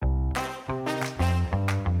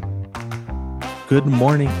Good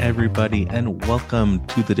morning, everybody, and welcome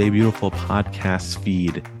to the Day Beautiful podcast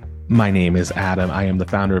feed. My name is Adam. I am the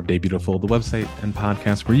founder of Day Beautiful, the website and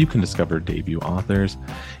podcast where you can discover debut authors.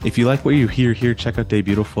 If you like what you hear here, check out Day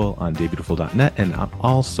Beautiful on daybeautiful.net and on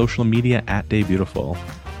all social media at Day Beautiful.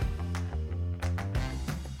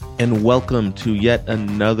 And welcome to yet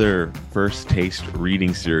another First Taste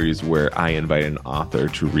reading series where I invite an author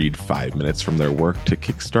to read 5 minutes from their work to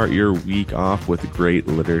kickstart your week off with great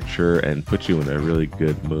literature and put you in a really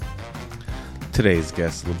good mood. Today's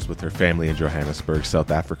guest lives with her family in Johannesburg,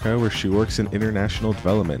 South Africa, where she works in international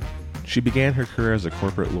development. She began her career as a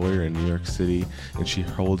corporate lawyer in New York City, and she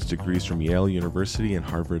holds degrees from Yale University and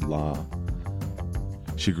Harvard Law.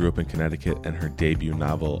 She grew up in Connecticut, and her debut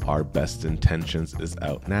novel, Our Best Intentions, is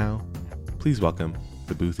out now. Please welcome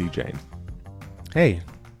Vibhuti Jain. Hey,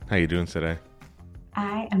 how you doing today?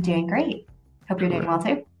 I am doing great. Hope you're doing well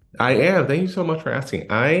too. I am. Thank you so much for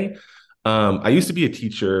asking. I used to be a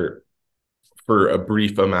teacher for a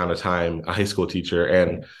brief amount of time, a high school teacher,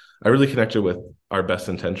 and I really connected with Our Best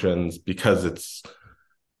Intentions because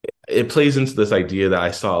it plays into this idea that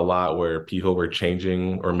I saw a lot where people were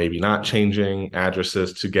changing or maybe not changing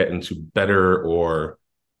addresses to get into better or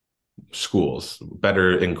schools,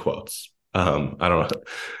 better in quotes. I don't know.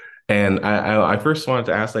 And I first wanted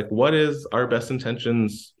to ask, like, what is Our Best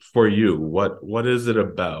Intentions for you? What is it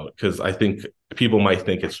about? Because I think people might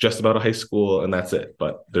think it's just about a high school and that's it,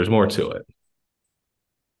 but there's more to it.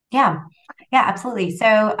 Yeah, yeah, absolutely.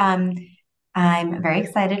 So, I'm very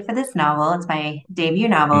excited for this novel. It's my debut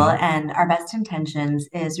novel, Mhm. and Our Best Intentions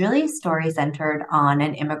is really a story centered on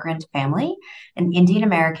an immigrant family, an Indian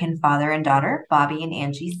American father and daughter, Bobby and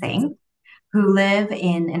Angie Singh, who live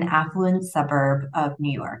in an affluent suburb of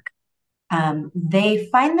New York. They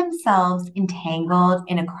find themselves entangled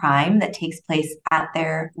in a crime that takes place at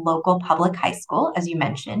their local public high school, as you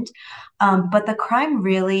mentioned. But the crime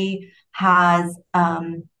really has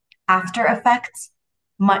after effects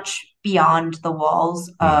much beyond the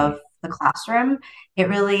walls Mhm. of the classroom. It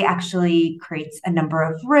really actually creates a number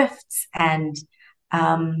of rifts and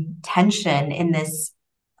tension in this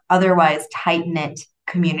otherwise tight knit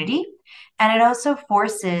community. And it also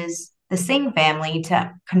forces the Singh family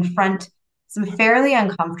to confront some fairly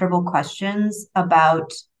uncomfortable questions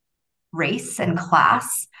about race and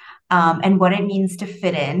class, and what it means to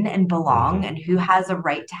fit in and belong, Mhm. and who has a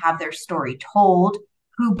right to have their story told,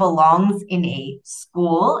 who belongs in a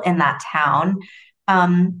school in that town,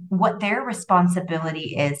 what their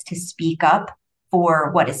responsibility is to speak up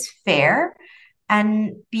for what is fair.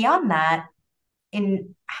 And beyond that,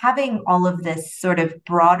 in having all of this sort of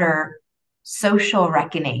broader social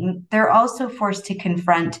reckoning, they're also forced to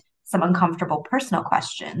confront some uncomfortable personal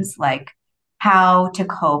questions like how to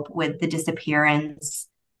cope with the disappearance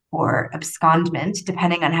or abscondment,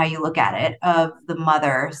 depending on how you look at it, of the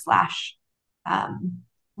mother slash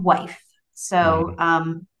wife. So,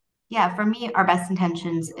 Mhm. yeah, for me, Our Best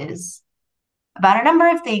Intentions is about a number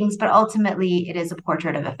of things, but ultimately it is a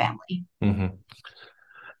portrait of a family. Mhm.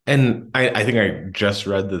 And I think I just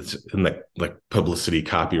read this in the like publicity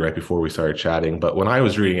copy right before we started chatting. But when I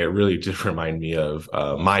was reading it, really did remind me of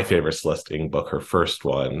my favorite Celeste Ng book, her first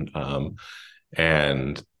one,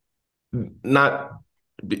 and not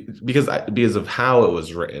because of how it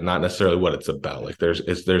was written, not necessarily what it's about. Like there's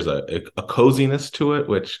a coziness to it,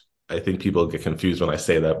 which I think people get confused when I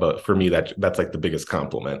say that, but for me that's like the biggest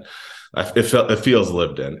compliment. It feels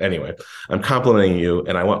lived in. Anyway, I'm complimenting you,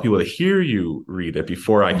 and I want people to hear you read it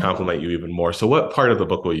before I compliment you even more. So, what part of the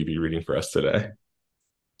book will you be reading for us today?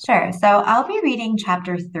 Sure. So I'll be reading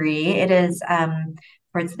chapter three. It is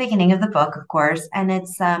towards the beginning of the book, of course, and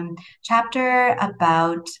it's chapter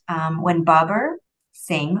about when Babur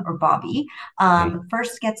Singh or Bobby Mhm.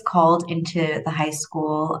 first gets called into the high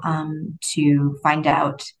school to find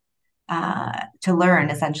out to learn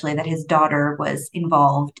essentially that his daughter was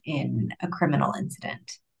involved in a criminal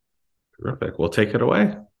incident. Terrific. We'll take it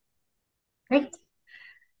away. Great.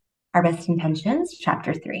 Our Best Intentions,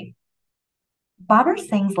 chapter three. Babur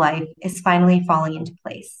Singh's life is finally falling into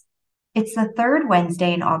place. It's the third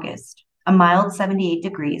Wednesday in August, a mild 78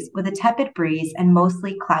 degrees with a tepid breeze and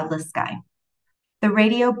mostly cloudless sky. The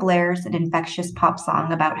radio blares an infectious pop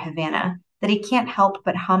song about Havana that he can't help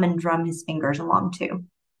but hum and drum his fingers along to.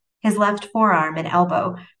 His left forearm and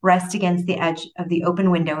elbow rest against the edge of the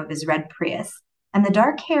open window of his red Prius, and the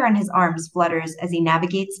dark hair on his arms flutters as he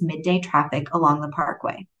navigates midday traffic along the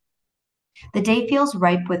parkway. The day feels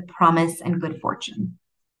ripe with promise and good fortune.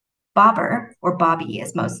 Bobber, or Bobby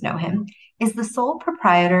as most know him, is the sole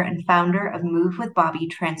proprietor and founder of Move with Bobby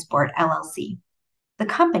Transport LLC. The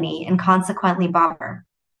company, and consequently Bobber,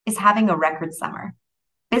 is having a record summer.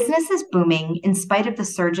 Business is booming in spite of the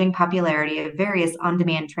surging popularity of various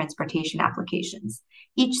on-demand transportation applications,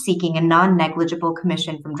 each seeking a non-negligible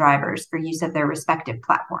commission from drivers for use of their respective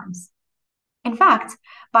platforms. In fact,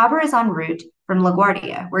 Bobber is en route from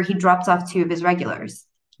LaGuardia, where he drops off two of his regulars,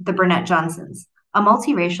 the Burnett Johnsons, a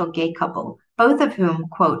multiracial gay couple, both of whom,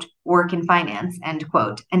 quote, work in finance, end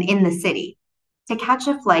quote, and in the city, to catch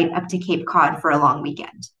a flight up to Cape Cod for a long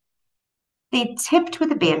weekend. They tipped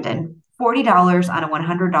with abandon $40 on a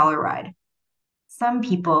 $100 ride. Some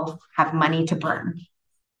people have money to burn.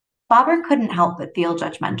 Bobber couldn't help but feel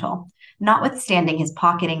judgmental, notwithstanding his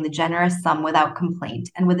pocketing the generous sum without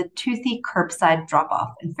complaint and with a toothy curbside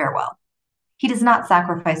drop-off and farewell. He does not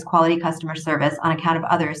sacrifice quality customer service on account of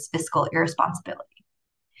others' fiscal irresponsibility.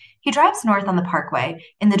 He drives north on the Parkway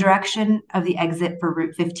in the direction of the exit for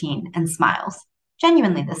Route 15 and smiles,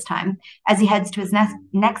 genuinely this time, as he heads to his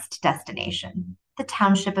next destination, the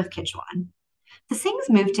township of Kitchewan. The Singhs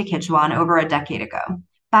moved to Kitchewan over a decade ago,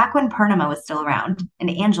 back when Purnima was still around, and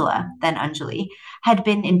Angela, then Anjali, had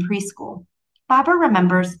been in preschool. Bobber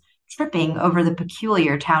remembers tripping over the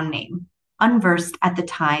peculiar town name, unversed at the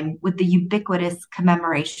time with the ubiquitous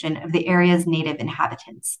commemoration of the area's native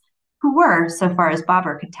inhabitants, who were, so far as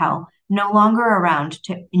Bobber could tell, no longer around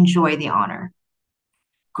to enjoy the honor.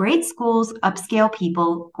 Great schools, upscale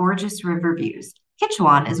people, gorgeous river views.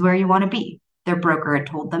 Kitchewan is where you want to be, their broker had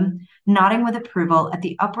told them, nodding with approval at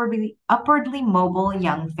the upwardly mobile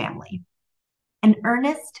young family. An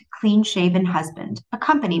earnest, clean-shaven husband, a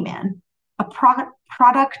company man, a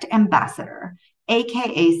product ambassador,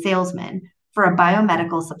 aka salesman for a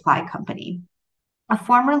biomedical supply company, a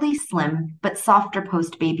formerly slim but softer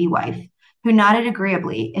post-baby wife who nodded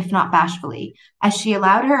agreeably, if not bashfully, as she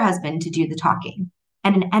allowed her husband to do the talking,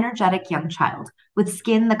 and an energetic young child with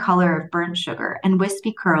skin the color of burnt sugar and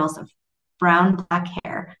wispy curls of brown-black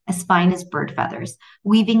hair as fine as bird feathers,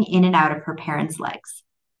 weaving in and out of her parents' legs.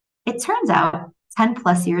 It turns out, 10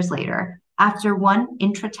 plus years later, after one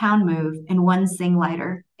intra-town move and one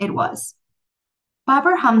sing-lighter, it was.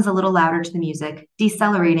 Bobber hums a little louder to the music,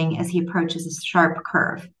 decelerating as he approaches a sharp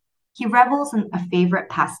curve. He revels in a favorite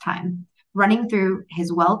pastime, running through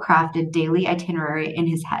his well-crafted daily itinerary in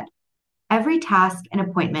his head. Every task and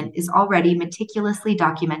appointment is already meticulously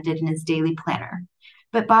documented in his daily planner,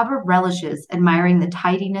 but Bobber relishes admiring the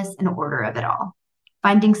tidiness and order of it all,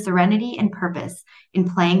 finding serenity and purpose in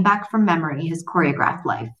playing back from memory his choreographed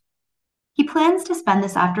life. He plans to spend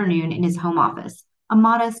this afternoon in his home office, a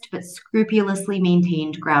modest but scrupulously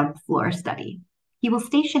maintained ground floor study. He will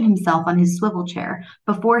station himself on his swivel chair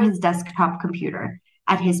before his desktop computer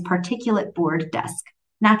at his particulate board desk,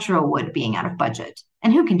 natural wood being out of budget,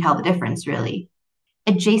 and who can tell the difference, really?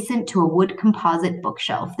 Adjacent to a wood composite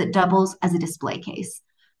bookshelf that doubles as a display case,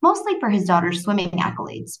 mostly for his daughter's swimming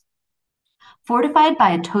accolades. Fortified by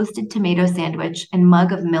a toasted tomato sandwich and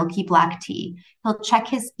mug of milky black tea, he'll check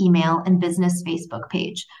his email and business Facebook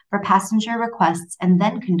page for passenger requests and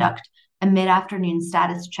then conduct a mid-afternoon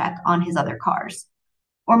status check on his other cars,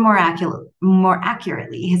 or more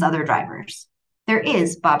accurately, his other drivers. There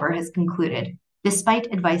is, Bobber has concluded,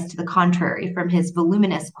 despite advice to the contrary from his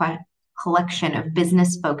voluminous collection of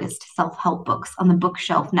business-focused self-help books on the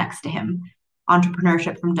bookshelf next to him,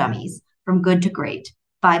 Entrepreneurship from Dummies, From Good to Great,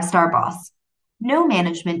 5-Star Boss. No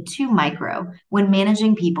management too micro when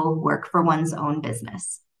managing people who work for one's own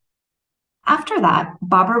business. After that,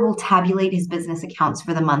 Bobber will tabulate his business accounts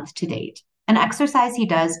for the month to date, an exercise he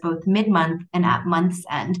does both mid-month and at month's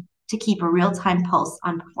end to keep a real-time pulse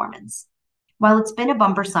on performance. While it's been a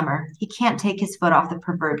bumper summer, he can't take his foot off the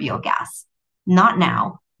proverbial gas. Not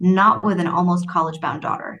now, not with an almost college-bound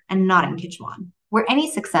daughter, and not in Kitchewan, where any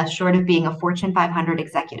success short of being a Fortune 500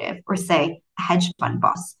 executive or, say, a hedge fund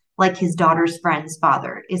boss, like his daughter's friend's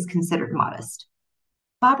father, is considered modest.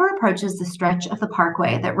 Bobber approaches the stretch of the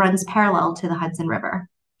parkway that runs parallel to the Hudson River.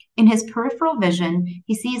 In his peripheral vision,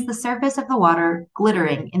 he sees the surface of the water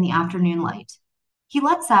glittering in the afternoon light. He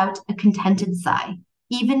lets out a contented sigh,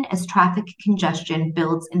 even as traffic congestion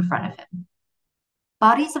builds in front of him.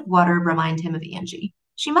 Bodies of water remind him of Angie.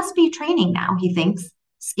 She must be training now, he thinks,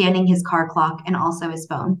 scanning his car clock and also his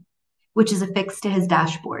phone, which is affixed to his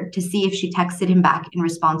dashboard to see if she texted him back in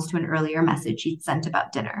response to an earlier message he'd sent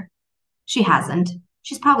about dinner. She hasn't.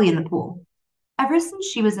 She's probably in the pool. Ever since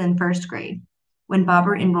she was in first grade, when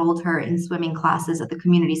Bobber enrolled her in swimming classes at the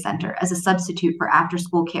community center as a substitute for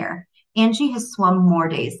after-school care, Angie has swum more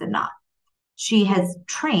days than not. She has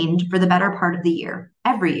trained for the better part of the year,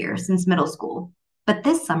 every year since middle school. But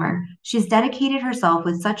this summer, she's dedicated herself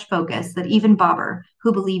with such focus that even Bobber,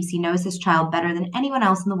 who believes he knows his child better than anyone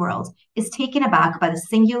else in the world, is taken aback by the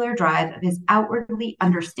singular drive of his outwardly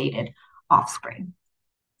understated offspring.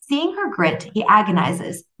 Seeing her grit, he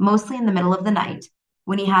agonizes, mostly in the middle of the night,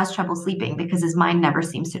 when he has trouble sleeping because his mind never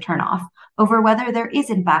seems to turn off, over whether there is,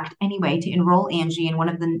 in fact, any way to enroll Angie in one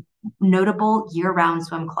of the notable year round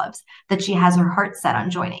swim clubs that she has her heart set on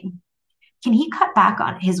joining. Can he cut back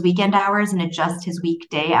on his weekend hours and adjust his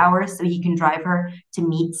weekday hours so he can drive her to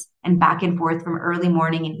meets and back and forth from early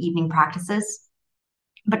morning and evening practices?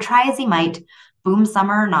 But try as he might, boom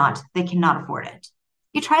summer or not, they cannot afford it.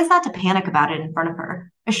 He tries not to panic about it in front of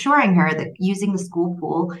her, assuring her that using the school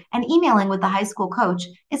pool and emailing with the high school coach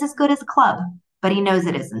is as good as a club, but he knows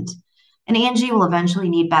it isn't. And Angie will eventually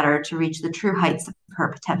need better to reach the true heights of her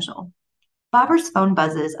potential. Bobber's phone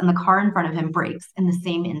buzzes and the car in front of him brakes in the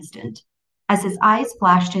same instant. As his eyes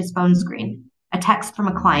flash to his phone screen, a text from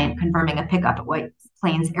a client confirming a pickup at White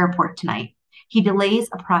Plains Airport tonight. He delays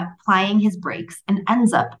applying his brakes and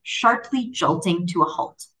ends up sharply jolting to a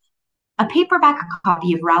halt. A paperback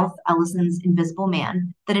copy of Ralph Ellison's Invisible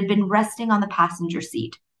Man that had been resting on the passenger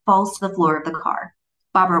seat falls to the floor of the car.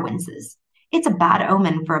 Bobber winces. It's a bad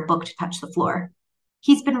omen for a book to touch the floor.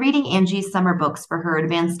 He's been reading Angie's summer books for her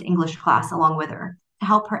advanced English class along with her to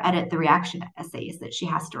help her edit the reaction essays that she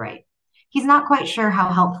has to write. He's not quite sure how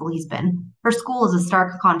helpful he's been. Her school is a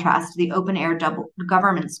stark contrast to the open-air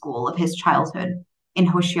government school of his childhood in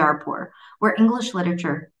Hoshiarpur, where English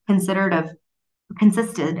literature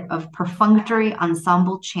consisted of perfunctory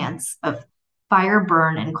ensemble chants of fire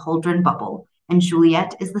burn and cauldron bubble, and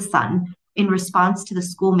Juliet is the sun, in response to the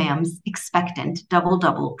schoolma'am's expectant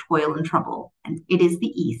double-double toil and trouble, and it is the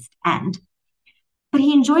East End. But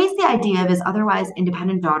he enjoys the idea of his otherwise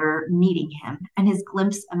independent daughter meeting him and his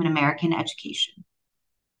glimpse of an American education.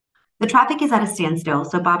 The traffic is at a standstill,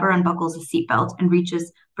 so Bobber unbuckles his seatbelt and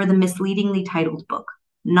reaches for the misleadingly titled book,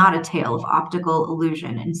 Not a Tale of Optical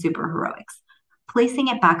Illusion and Superheroics, placing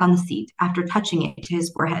it back on the seat after touching it to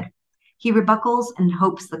his forehead. He rebuckles and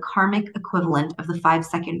hopes the karmic equivalent of the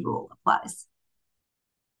 5-second rule applies.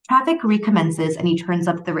 Traffic recommences and he turns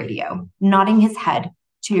up the radio, nodding his head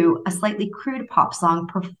to a slightly crude pop song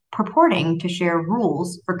purporting to share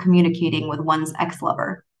rules for communicating with one's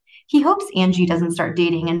ex-lover. He hopes Angie doesn't start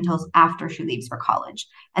dating until after she leaves for college,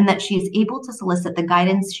 and that she is able to solicit the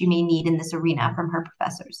guidance she may need in this arena from her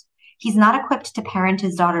professors. He's not equipped to parent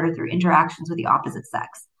his daughter through interactions with the opposite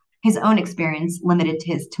sex, his own experience limited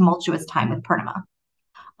to his tumultuous time with Purnima.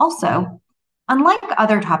 Also, unlike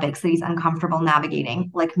other topics that he's uncomfortable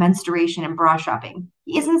navigating, like menstruation and bra shopping,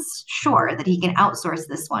 he isn't sure that he can outsource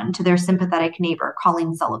this one to their sympathetic neighbor,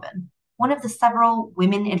 Colleen Sullivan, one of the several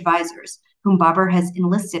women advisors whom Bobber has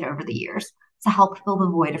enlisted over the years to help fill the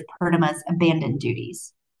void of Purnima's abandoned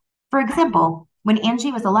duties. For example, when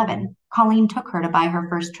Angie was 11, Colleen took her to buy her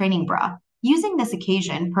first training bra, using this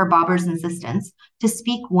occasion, per Bobber's insistence, to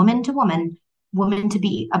speak woman to woman, woman to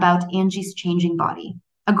be, about Angie's changing body.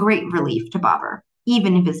 A great relief to Bobber,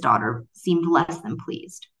 even if his daughter seemed less than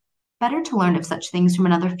pleased. Better to learn of such things from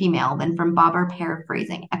another female than from Bobber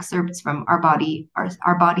paraphrasing excerpts from Our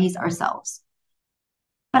Bodies Ourselves.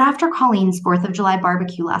 But after Colleen's 4th of July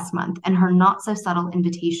barbecue last month and her not-so-subtle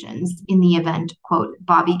invitations in the event, quote,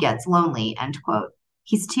 Bobby gets lonely, end quote,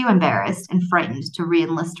 he's too embarrassed and frightened to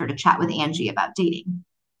re-enlist her to chat with Angie about dating.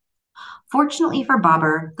 Fortunately for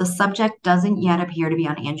Bobber, the subject doesn't yet appear to be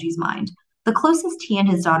on Angie's mind. The closest he and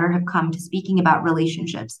his daughter have come to speaking about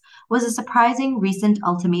relationships was a surprising recent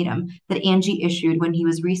ultimatum that Angie issued when he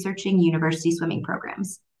was researching university swimming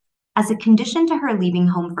programs. As a condition to her leaving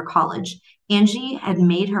home for college, Angie had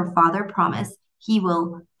made her father promise he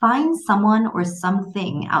will find someone or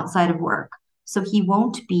something outside of work so he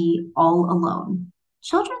won't be all alone.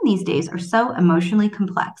 Children these days are so emotionally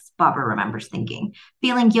complex, Bobber remembers thinking,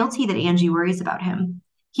 feeling guilty that Angie worries about him.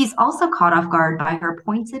 He's also caught off guard by her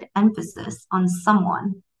pointed emphasis on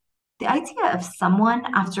someone. The idea of someone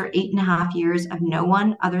after 8.5 years of no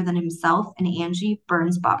one other than himself and Angie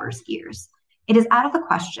burns Bobber's ears. It is out of the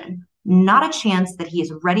question, not a chance that he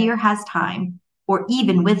is ready or has time, or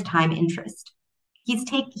even with time interest. He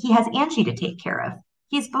has Angie to take care of.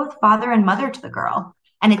 He is both father and mother to the girl,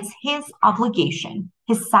 and it's his obligation,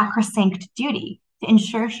 his sacrosanct duty, to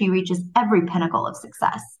ensure she reaches every pinnacle of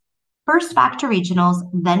success. First back to regionals,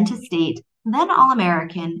 then to state, then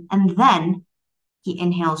All-American, and then, he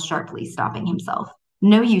inhales sharply, stopping himself.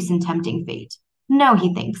 No use in tempting fate. No,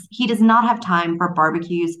 he thinks, he does not have time for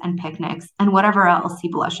barbecues and picnics and whatever else he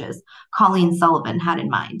blushes Colleen Sullivan had in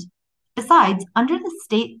mind. Besides, under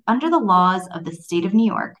the laws of the state of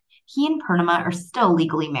New York, he and Purnima are still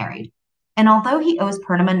legally married. And although he owes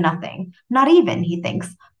Purnima nothing, not even, he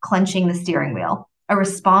thinks, clenching the steering wheel, a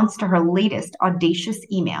response to her latest audacious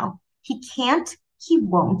email, he can't, he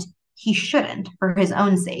won't, he shouldn't, for his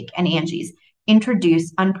own sake and Angie's,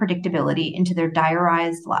 introduce unpredictability into their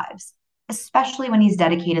diarized lives, especially when he's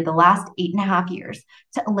dedicated the last 8.5 years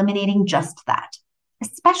to eliminating just that,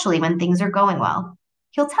 especially when things are going well.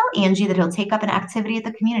 He'll tell Angie that he'll take up an activity at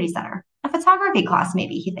the community center, a photography class,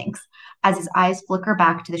 maybe, he thinks, as his eyes flicker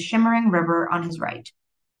back to the shimmering river on his right.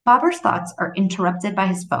 Bobber's thoughts are interrupted by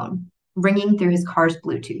his phone, ringing through his car's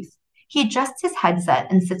Bluetooth. He adjusts his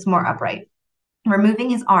headset and sits more upright, removing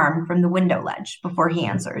his arm from the window ledge before he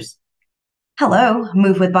answers. Hello,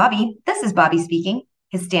 Move with Bobby. This is Bobby speaking,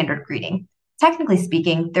 his standard greeting. Technically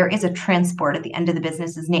speaking, there is a transport at the end of the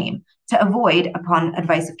business's name to avoid, upon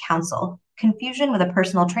advice of counsel, confusion with a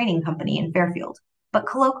personal training company in Fairfield. But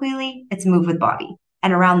colloquially, it's Move with Bobby.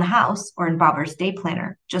 And around the house, or in Bobber's day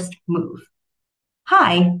planner, just move.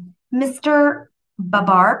 Hi, Mr.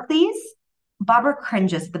 Babar, please? Bobber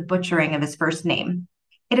cringes at the butchering of his first name.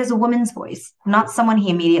 It is a woman's voice, not someone he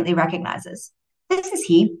immediately recognizes. This is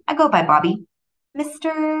he. I go by Bobby.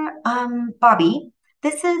 Mr. Bobby,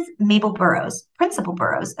 this is Mabel Burrows, Principal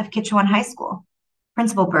Burrows of Kitchewan High School.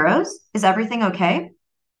 Principal Burrows, is everything okay?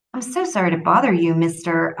 I'm so sorry to bother you,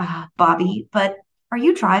 Mr. Bobby, but are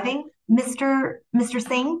you driving, Mr.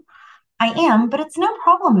 Singh? I am, but it's no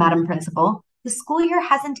problem, Madam Principal. The school year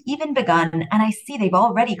hasn't even begun, and I see they've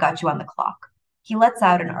already got you on the clock. He lets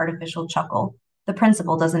out an artificial chuckle. The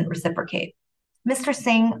principal doesn't reciprocate. Mr.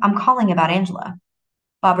 Singh, I'm calling about Angela.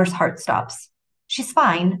 Bobber's heart stops. She's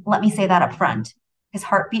fine, let me say that up front. His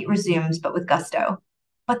heartbeat resumes, but with gusto.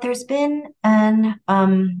 But there's been an,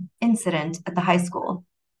 incident at the high school.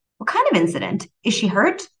 What kind of incident? Is she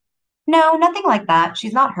hurt? No, nothing like that.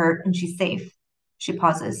 She's not hurt, and she's safe. She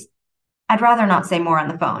pauses. I'd rather not say more on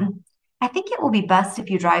the phone. I think it will be best if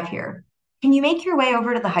you drive here. Can you make your way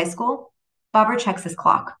over to the high school? Bobber checks his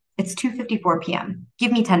clock. It's 2:54 p.m.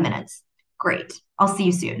 Give me 10 minutes. Great. I'll see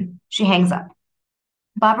you soon. She hangs up.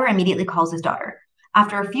 Bobber immediately calls his daughter.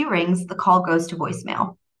 After a few rings, the call goes to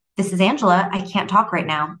voicemail. This is Angela. I can't talk right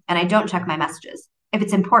now, and I don't check my messages. If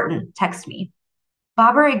it's important, text me.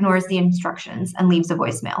 Bobber ignores the instructions and leaves a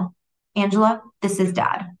voicemail. Angela, this is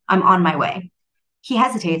Dad. I'm on my way. He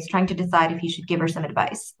hesitates, trying to decide if he should give her some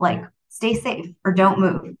advice, like, stay safe or don't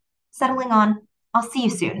move. Settling on, I'll see you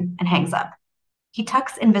soon, and hangs up. He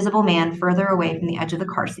tucks Invisible Man further away from the edge of the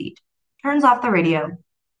car seat, turns off the radio,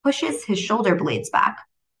 pushes his shoulder blades back,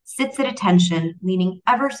 sits at attention, leaning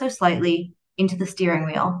ever so slightly into the steering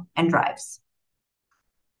wheel, and drives.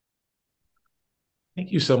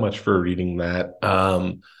 Thank you so much for reading that.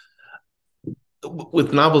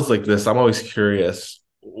 With novels like this, I'm always curious,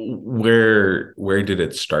 where did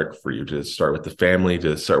it start for you? Did it start with the family?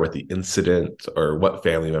 Did it start with the incident, or what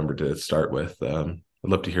family member did it start with? I'd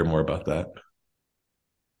love to hear more about that.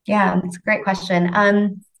 Yeah, that's a great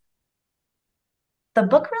question. The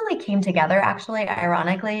book really came together, actually,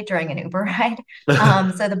 ironically, during an Uber ride.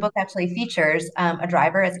 So the book actually features a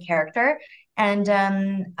driver as a character. And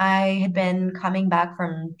I had been coming back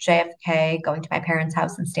from JFK, going to my parents'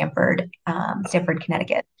 house in Stamford,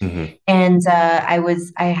 Connecticut. Mm-hmm. And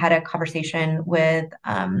I had a conversation with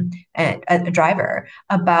a driver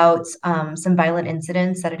about some violent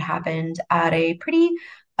incidents that had happened at a pretty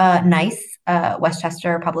nice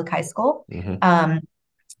Westchester public high school. Mm-hmm.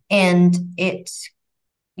 And there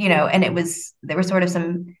was sort of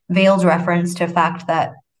some veiled reference to the fact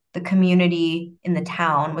that the community in the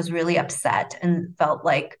town was really upset and felt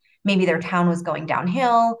like maybe their town was going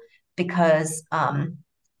downhill because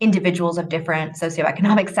individuals of different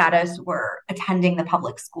socioeconomic status were attending the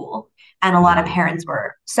public school. And a lot of parents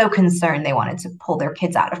were so concerned they wanted to pull their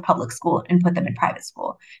kids out of public school and put them in private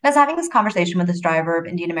school. And I was having this conversation with this driver of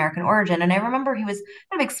Indian American origin, and I remember he was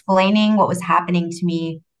kind of explaining what was happening to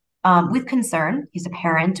me with concern. He's a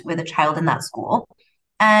parent with a child in that school.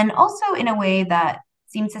 And also in a way that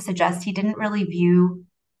seems to suggest he didn't really view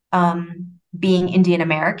being Indian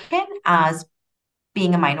American as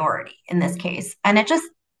being a minority in this case. And it just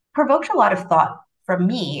provoked a lot of thought from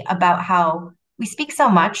me about how we speak so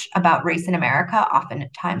much about race in America, often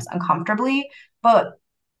at times uncomfortably, but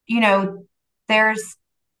there's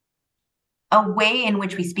a way in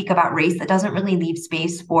which we speak about race that doesn't really leave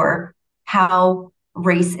space for how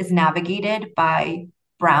race is navigated by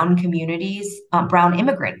brown communities, brown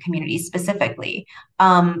immigrant communities specifically.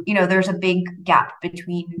 There's a big gap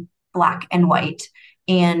between Black and white.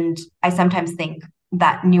 And I sometimes think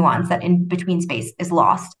that nuance, that in between space, is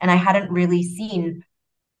lost. And I hadn't really seen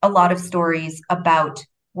a lot of stories about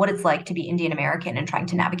what it's like to be Indian American and trying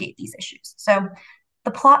to navigate these issues. So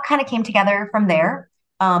the plot kind of came together from there.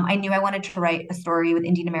 I knew I wanted to write a story with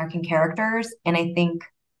Indian American characters. And I think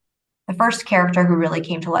the first character who really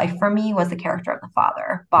came to life for me was the character of the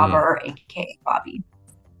father, Bobber, aka Bobby.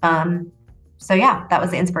 So yeah, that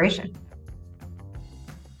was the inspiration.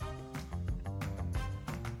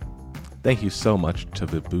 Thank you so much to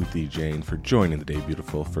Vibhuti Jain for joining the Day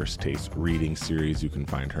Beautiful First Taste reading series. You can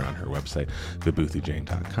find her on her website,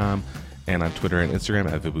 vibhutijain.com, and on Twitter and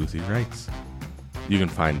Instagram at Vibhuti Writes. You can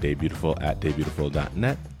find Day Beautiful at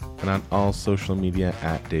daybeautiful.net and on all social media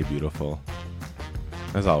at Day Beautiful.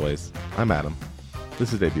 As always, I'm Adam.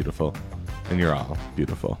 This is Day Beautiful, and you're all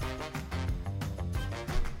beautiful.